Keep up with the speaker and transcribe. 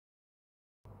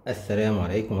السلام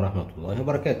عليكم ورحمة الله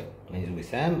وبركاته. My name is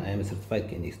Wissam. I am a certified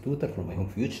KNX tutor from my home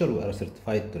future. We are a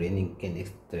certified training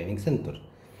KNX training center.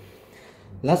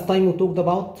 Last time we talked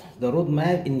about the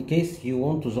roadmap in case you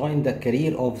want to join the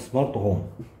career of smart home.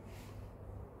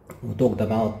 We talked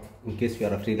about in case you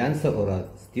are a freelancer or a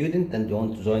student and you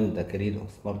want to join the career of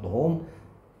smart home,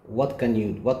 what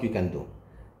you can do.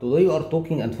 Today we are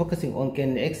talking and focusing on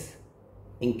KNX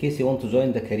in case you want to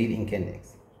join the career in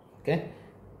KNX. Okay.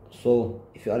 So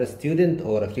if you are a student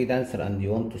or a freelancer and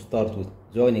you want to start with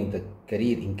joining the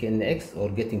career in KNX or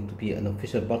getting to be an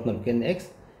official partner of KNX,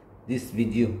 this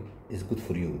video is good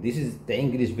for you. This is the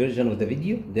English version of the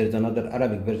video. There's another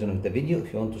Arabic version of the video.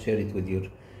 If you want to share it with your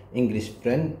English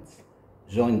friends,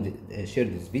 share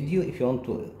this video. If you want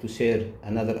to share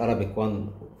another Arabic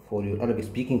one for your Arabic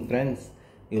speaking friends,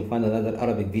 you'll find another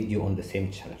Arabic video on the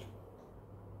same channel.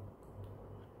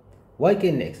 Why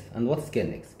KNX and what is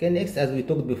KNX? KNX, as we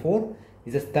talked before,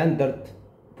 is a standard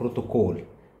protocol.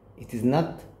 It is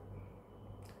not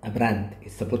a brand,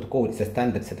 it's a protocol, it's a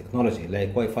standard, it's a technology, like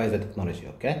Wi-Fi is a technology,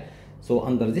 okay? So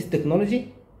under this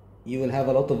technology, you will have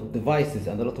a lot of devices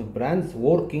and a lot of brands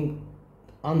working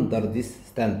under this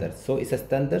standard. So it's a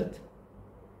standard,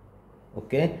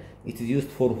 okay? It is used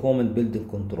for home and building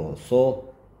control.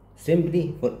 So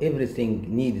simply for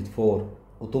everything needed for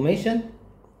automation,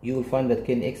 you will find that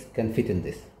KNX can fit in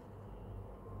this.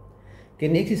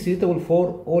 KNX is suitable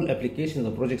for all applications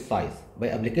of project size. By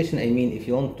application, I mean if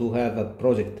you want to have a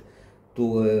project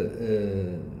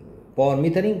to power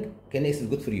metering, KNX is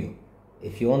good for you.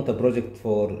 If you want a project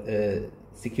for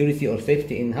security or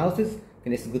safety in houses,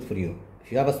 KNX is good for you.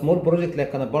 If you have a small project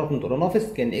like an apartment or an office,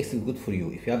 KNX is good for you.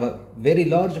 If you have a very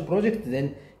large project,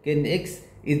 then KNX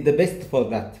is the best for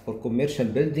that, for commercial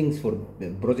buildings, for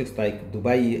projects like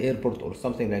Dubai airport or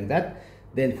something like that.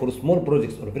 Then for small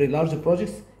projects or very large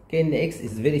projects, KNX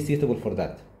is very suitable for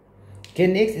that.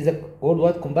 KNX is a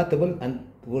worldwide compatible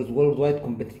and with worldwide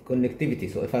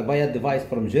connectivity. So if I buy a device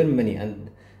from Germany and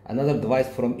another device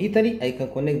from Italy, I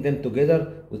can connect them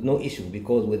together with no issue,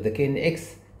 because with the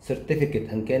KNX certificate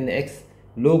and KNX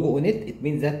logo on it, it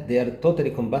means that they are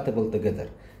totally compatible together.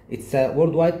 It's a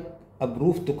worldwide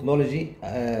approved technology,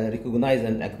 recognized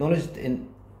and acknowledged in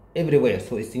everywhere.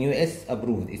 So it's in US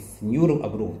approved, it's in Europe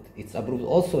approved, it's approved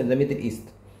also in the Middle East.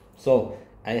 So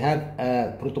I have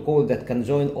a protocol that can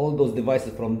join all those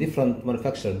devices from different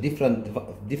manufacturers,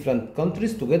 different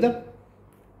countries together,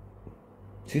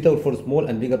 suitable for small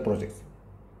and bigger projects.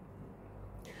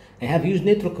 I have huge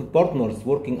network of partners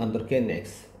working under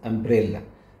KNX umbrella,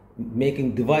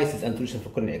 making devices and solutions for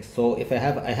KNX. So if I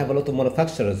have a lot of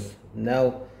manufacturers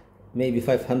now, maybe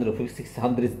 500 or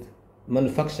 600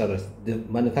 manufacturers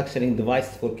manufacturing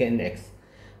devices for KNX.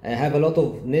 I have a lot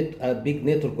of a big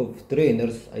network of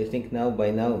trainers. I think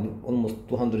by now almost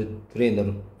 200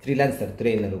 freelancer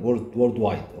trainer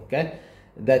worldwide, okay,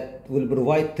 that will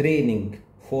provide training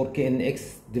for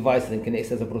KNX devices and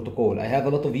KNX as a protocol. I have a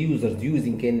lot of users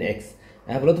using KNX.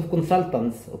 I have a lot of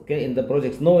consultants, okay, in the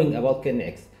projects knowing about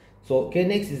KNX. So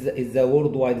KNX is a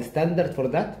worldwide standard for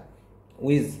that,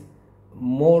 with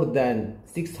more than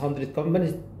 600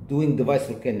 companies doing devices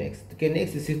for KNX. The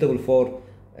KNX is suitable for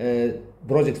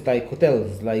projects like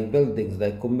hotels, like buildings,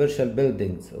 like commercial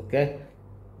buildings, okay,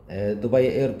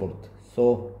 Dubai airport.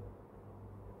 So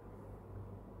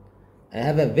I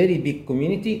have a very big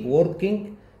community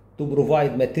working to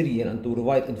provide material and to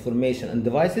provide information and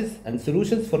devices and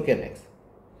solutions for KNX.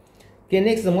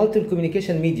 KNX is a multiple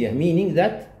communication media, meaning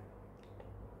that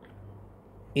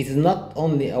it is not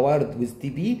only wired with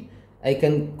TP. I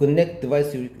can connect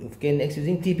devices of KNX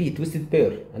using TP, twisted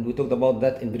pair, and we talked about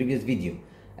that in previous video.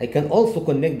 I can also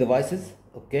connect devices,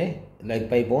 okay, like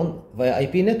by bond via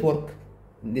IP network.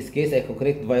 In this case, I can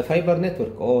connect via fiber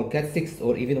network or Cat6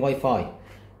 or even Wi-Fi.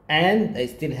 And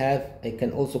I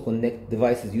can also connect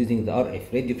devices using the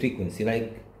RF, radio frequency,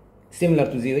 like similar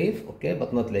to Z-Wave, okay,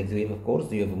 but not like Z-Wave, of course.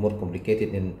 Z-Wave is more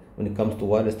complicated when it comes to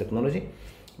wireless technology.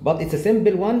 But it's a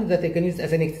simple one that I can use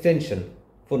as an extension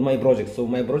for my projects. So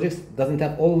my projects doesn't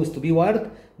have always to be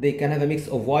wired. They can have a mix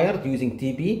of wired using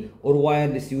TP or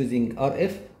wireless using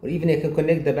RF, or even I can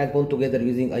connect the backbone together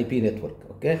using IP network,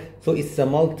 okay? So it's a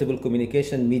multiple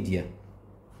communication media.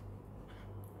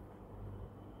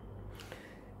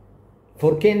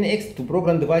 For KNX to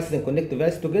program devices and connect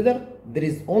devices together, there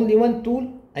is only one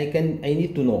tool I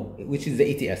need to know, which is the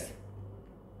ETS.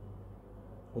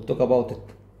 We'll talk about it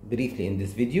briefly in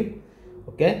this video.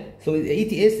 Okay, so the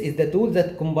ETS is the tool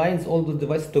that combines all those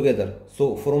devices together.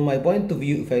 So from my point of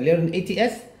view, if I learn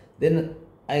ETS, then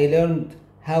I learned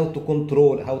how to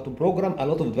control, how to program a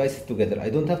lot of devices together.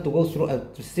 I don't have to go through a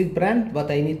specific brand,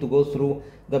 but I need to go through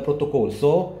the protocol.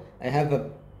 So I have a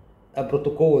a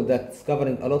protocol that's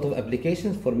covering a lot of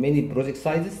applications for many project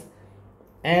sizes,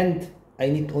 and I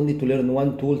need only to learn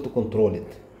one tool to control it.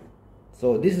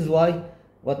 So this is why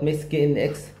what makes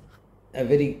KNX a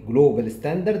very global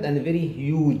standard and a very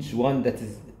huge one that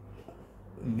is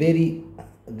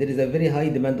there is a very high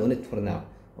demand on it for now.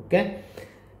 Okay,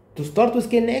 to start with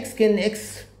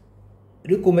KNX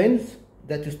recommends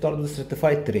that you start with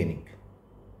certified training.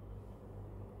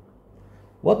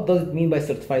 What does it mean by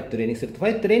certified training?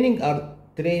 Certified training are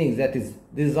trainings that is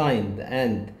designed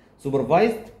and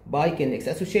supervised by KNX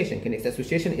Association. KNX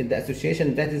Association is the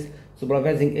association that is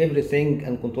supervising everything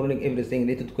and controlling everything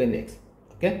related to KNX.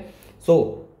 Okay,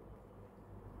 so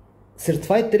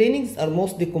certified trainings are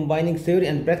mostly combining theory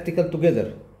and practical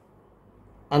together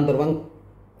under one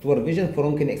supervision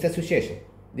from KNX Association.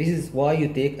 This is why you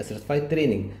take a certified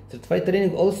training. Certified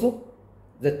training also,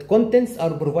 the contents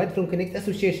are provided from KNX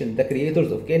Association, the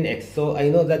creators of KNX. So I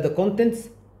know that the contents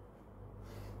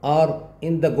are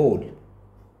in the goal.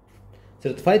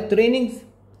 Certified trainings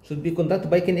should be conducted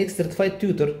by KNX certified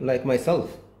tutor like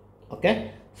myself.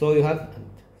 Okay, so you have,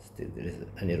 still there is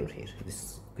an error here, this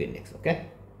is KNX. Okay,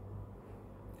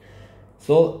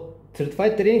 so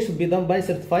certified training should be done by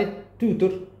certified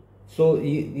tutor. So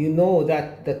you know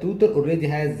that the tutor already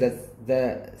has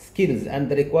the skills and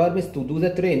the requirements to do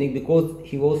the training because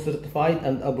he was certified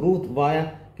and approved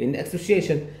via KNX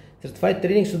Association. Certified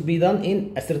training should be done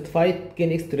in a certified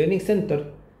KNX training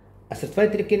center. A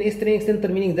certified KNX training center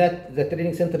meaning that the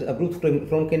training center is approved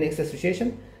from KNX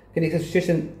Association. KNX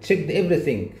Association checked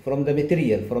everything from the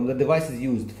material, from the devices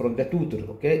used, from the tutor.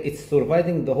 Okay, it's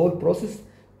supervising the whole process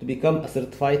to become a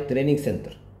certified training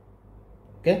center.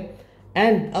 Okay,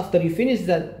 and after you finish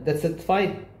that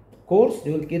certified course,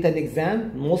 you will get an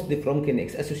exam mostly from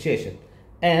KNX Association.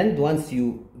 And once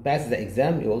you pass the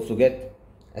exam, you also get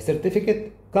a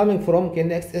certificate coming from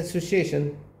KNX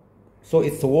Association. So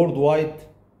it's a worldwide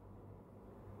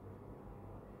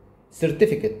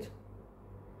certificate,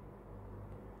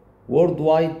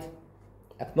 worldwide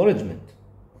acknowledgement.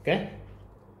 Okay,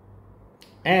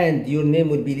 and your name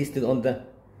will be listed on the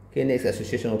KNX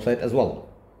Association website as well.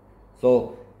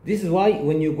 So this is why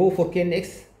when you go for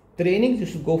KNX trainings, you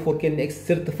should go for KNX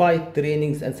certified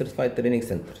trainings and certified training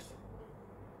centers.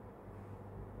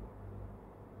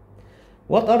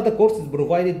 What are the courses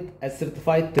provided as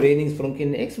certified trainings from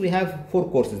KNX? We have 4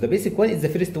 courses. The basic one is the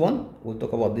first one. We'll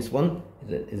talk about this one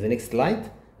in the next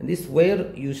slide. And this is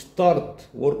where you start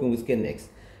working with KNX.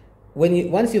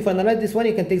 Once you finalize this one,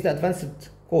 you can take the advanced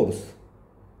course.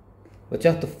 But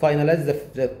you have to finalize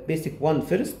the basic one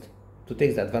first to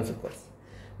take the advanced course.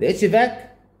 The HVAC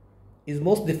is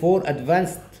mostly for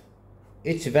advanced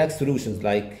HVAC solutions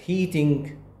like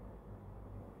heating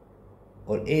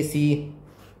or AC.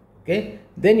 Okay,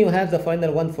 then you have the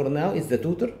final one for now is the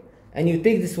tutor, and you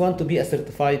take this one to be a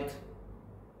certified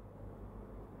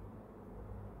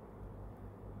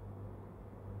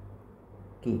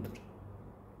tutor.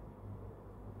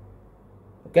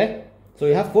 Okay, so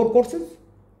you have 4 courses.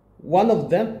 One of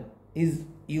them is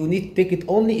you need to take it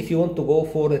only if you want to go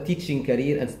for a teaching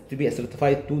career and to be a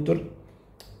certified tutor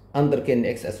under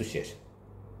KNX Association.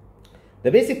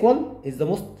 The basic one is the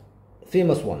most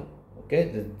famous one. Okay,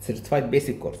 the certified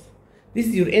basic course. This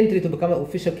is your entry to become an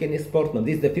official KNX partner.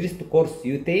 This is the first course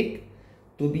you take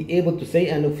to be able to say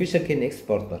an official KNX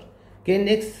partner.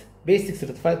 KNX basic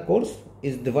certified course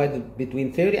is divided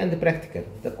between theory and the practical.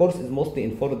 The course is mostly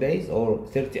in 4 days or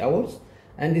 30 hours,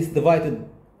 and it's divided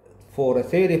for a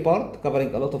theory part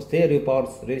covering a lot of theory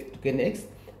parts related to KNX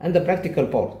and the practical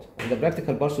part. And the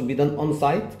practical part should be done on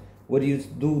site where you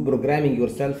do programming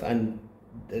yourself and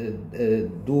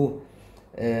do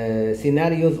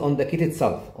scenarios on the kit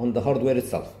itself, on the hardware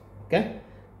itself. Okay,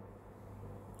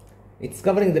 it's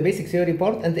covering the basic theory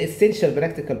part and the essential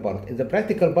practical part. The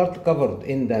practical part covered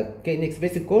in the KNX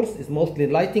basic course is mostly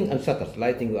lighting and shutters.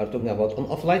 Lighting, we are talking about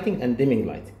on-off lighting and dimming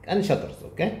lighting and shutters.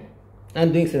 Okay,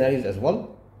 and doing scenarios as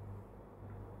well.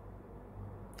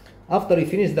 After you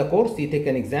finish the course, you take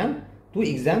an exam, 2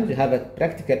 exams. You have a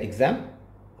practical exam,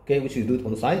 okay, which you do it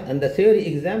on site, and the theory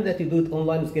exam that you do it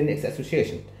online with KNX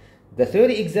Association. The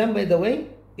theory exam, by the way,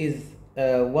 is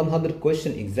a 100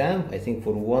 question exam, I think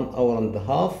for 1 hour and a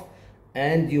half,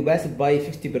 and you pass it by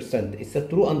 50%. It's a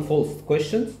true and false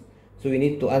questions, so you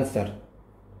need to answer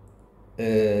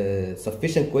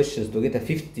sufficient questions to get a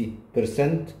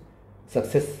 50%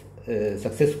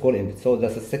 success score in it. So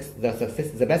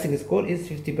the passing score is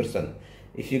 50%.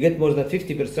 If you get more than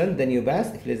 50%, then you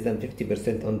pass. If less than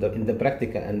 50% in the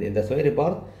practical and in the theory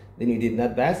part, then you did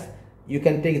not pass. You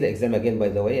can take the exam again, by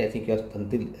the way. I think you have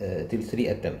until 3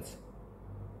 attempts.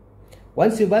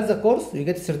 Once you pass the course, you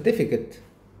get a certificate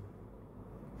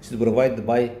which is provided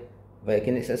by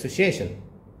KNX Association.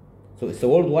 So it's a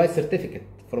worldwide certificate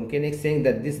from KNX saying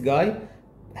that this guy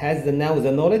has now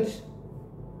the knowledge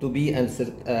to be an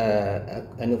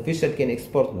official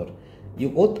KNX partner. You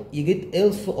get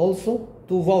also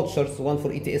 2 vouchers, one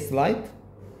for ETS Lite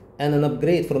and an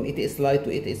upgrade from ETS Lite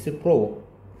to ETS Pro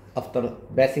after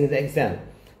passing the exam.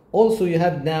 Also, you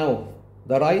have now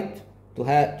the right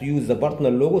to use the partner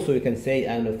logo, so you can say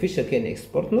I'm an official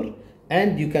KNX partner,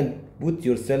 and you can put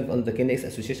yourself on the KNX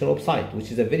Association website,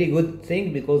 which is a very good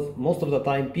thing because most of the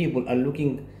time people are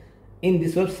looking in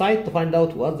this website to find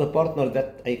out what's the partner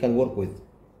that I can work with.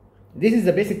 This is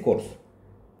the basic course.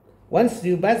 Once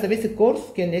you pass the basic course,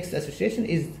 KNX Association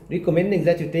is recommending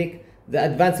that you take the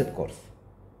advanced course.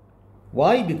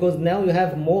 Why? Because now you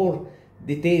have more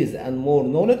details and more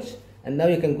knowledge, and now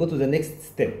you can go to the next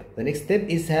step. The next step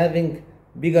is having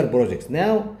bigger projects.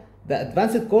 Now, the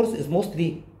advanced course is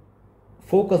mostly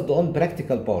focused on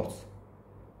practical parts,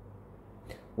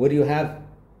 where you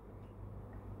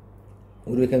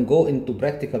can go into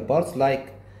practical parts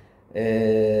like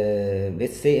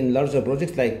let's say in larger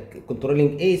projects like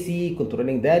controlling AC,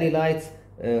 controlling diary lights,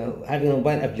 having a mobile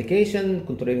application,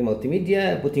 controlling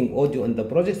multimedia, putting audio in the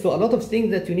project. So a lot of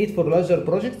things that you need for larger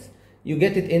projects, you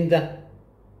get it in the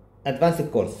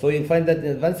advanced course. So you'll find that in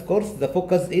the advanced course the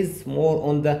focus is more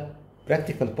on the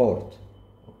practical part,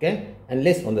 okay, and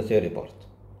less on the theory part.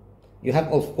 You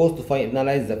have of course to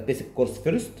finalize the basic course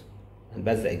first and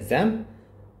pass the exam.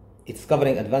 It's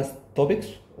covering advanced topics,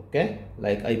 okay,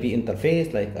 like IP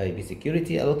interface, like IP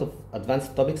security, a lot of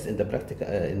advanced topics in the practical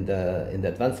in the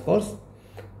advanced course.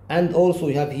 And also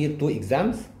you have here 2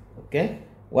 exams, okay,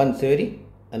 one theory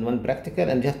and one practical,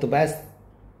 and you have to pass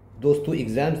those 2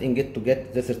 exams and get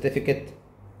the certificate,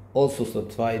 also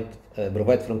certified,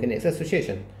 provided from KNX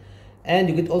Association. And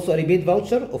you get also a rebate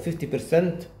voucher of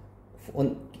 50%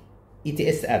 on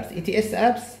ETS apps. ETS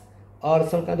apps are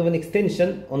some kind of an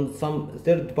extension on some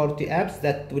third-party apps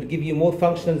that will give you more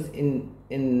functions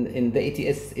in the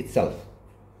ETS itself.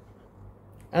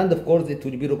 And of course, it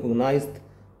will be recognized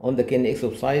on the KNX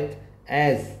website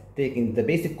as taking the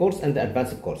basic course and the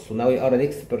advanced course. So now you are an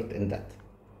expert in that.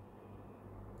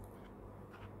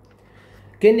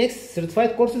 KNX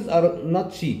certified courses are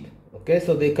not cheap, okay?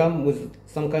 So they come with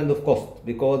some kind of cost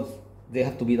because they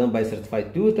have to be done by a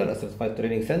certified tutor, a certified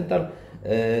training center,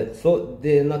 so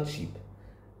they're not cheap.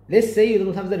 Let's say you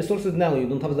don't have the resources now, you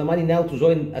don't have the money now to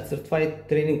join a certified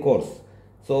training course.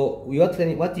 So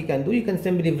what you can do, you can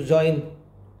simply join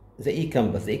the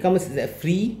eCampus. The eCampus is a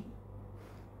free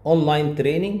online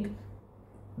training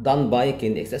done by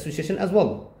KNX Association as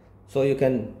well. So you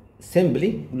can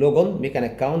simply log on, make an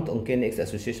account on KNX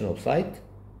Association website,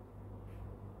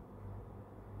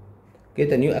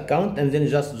 get a new account, and then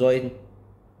just join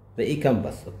the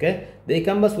eCampus, okay? The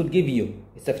eCampus will give you,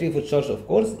 it's a free of charge of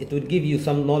course, it will give you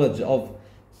some knowledge of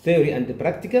theory and the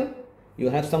practical. You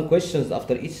have some questions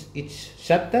after each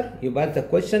chapter, you pass the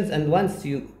questions, and once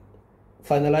you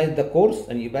finalize the course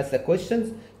and you pass the questions,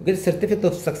 you get a certificate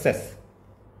of success,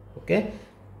 okay?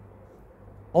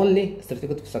 Only a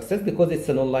certificate of success because it's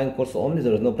an online course only,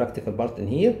 there is no practical part in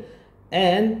here.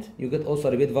 And you get also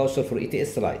a rebate voucher for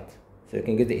ETS Lite. So you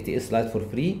can get the ETS Lite for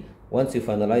free once you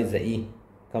finalize the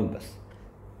eCampus.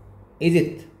 Is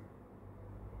it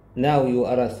now you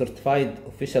are a certified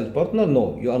official partner?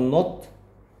 No, you are not.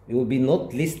 You will be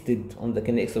not listed on the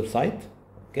KNX website,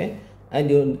 okay? And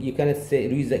you cannot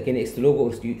use the KNX logo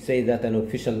or say that an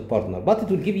official partner, but it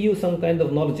will give you some kind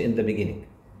of knowledge in the beginning,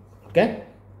 okay?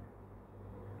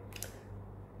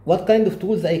 What kind of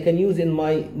tools I can use in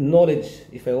my knowledge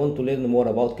if I want to learn more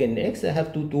about KNX? I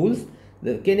have 2 tools.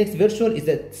 The KNX Virtual is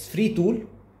a free tool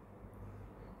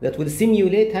that will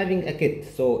simulate having a kit.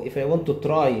 So if I want to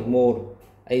try more,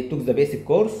 I took the basic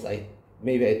course,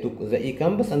 maybe I took the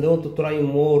eCampus, and I want to try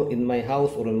more in my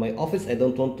house or in my office. I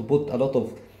don't want to put a lot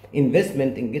of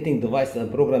investment in getting devices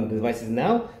and program devices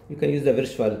now. You can use the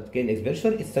KNX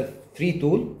Virtual. It's a free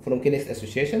tool from KNX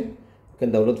Association. You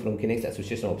can download from KNX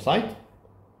Association website.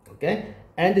 Okay,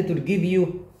 and it will give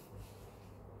you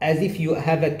as if you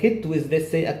have a kit with, let's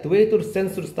say, actuators,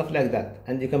 sensors, stuff like that,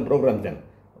 and you can program them,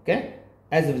 okay,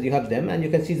 as if you have them, and you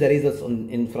can see the results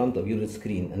in front of your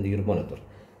screen and your monitor.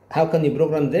 How can you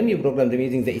program them? You program them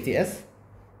using the ETS.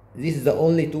 This is the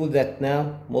only tool that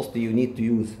now mostly you need to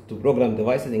use to program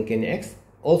devices in KNX,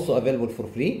 also available for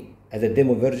free as a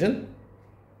demo version.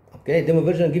 Okay, demo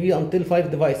version will give you until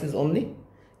 5 devices only.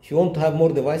 If you want to have more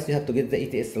devices, you have to get the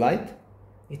ETS Lite.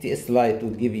 ETS Lite will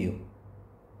give you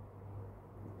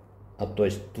up to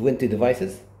 20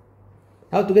 devices.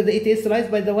 How to get the ETS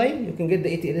Lite, by the way? You can get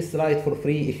the ETS Lite for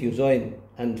free if you join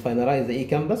and finalize the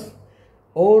eCampus.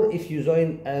 or if you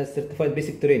join a certified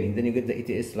basic training, then you get the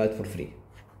ETS slide for free.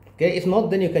 Okay, if not,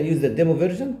 then you can use the demo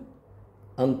version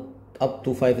and up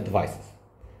to 5 devices.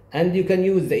 And you can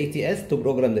use the ETS to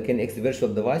program the KNX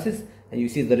virtual devices, and you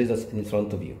see the results in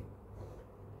front of you.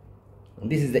 And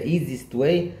this is the easiest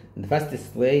way and the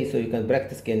fastest way, so you can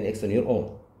practice KNX on your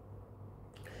own.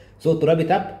 So to wrap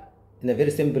it up, in a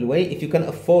very simple way, if you can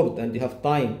afford and you have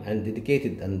time and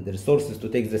dedicated and the resources to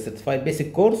take the certified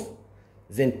basic course,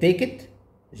 then take it,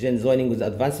 then joining with the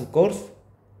advanced course,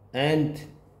 and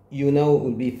you now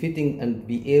will be fitting and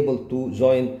be able to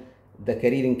join the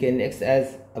career in KNX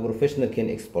as a professional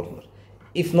KNX partner.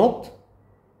 If not,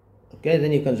 okay,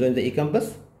 then you can join the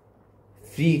eCampus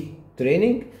free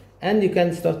training, and you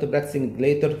can start practicing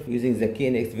later using the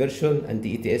KNX virtual and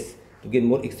the ETS to get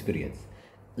more experience.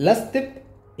 Last tip,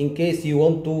 in case you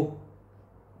want to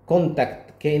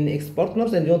contact KNX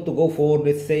partners and you want to go for,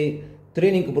 let's say,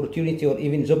 training opportunity or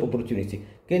even job opportunity,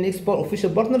 KNX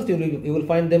official partners, you will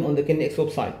find them on the KNX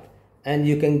website, and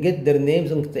you can get their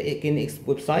names on the KNX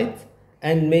website,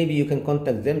 and maybe you can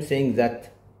contact them saying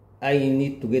that I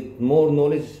need to get more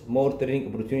knowledge, more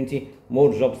training opportunity,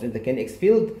 more jobs in the KNX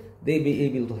field. They'll be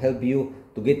able to help you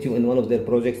to get you in one of their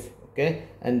projects, okay?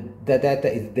 And the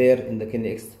data is there in the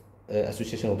KNX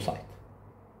association website.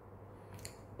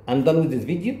 I'm done with this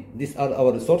video. These are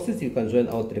our resources. You can join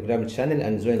our Telegram channel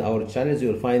and join our channels. You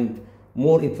will find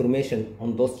more information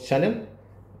on those channels,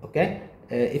 okay?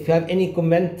 If you have any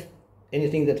comment,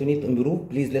 anything that we need to improve,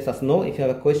 please let us know. If you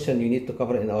have a question you need to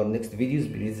cover in our next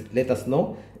videos, please let us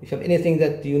know. If you have anything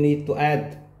that you need to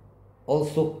add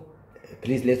also,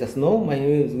 please let us know. My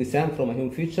name is Wissam from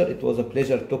Human Future. It was a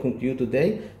pleasure talking to you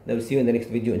today. I will see you in the next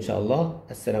video, inshallah.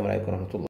 Assalamu alaikum wa rahmatullah.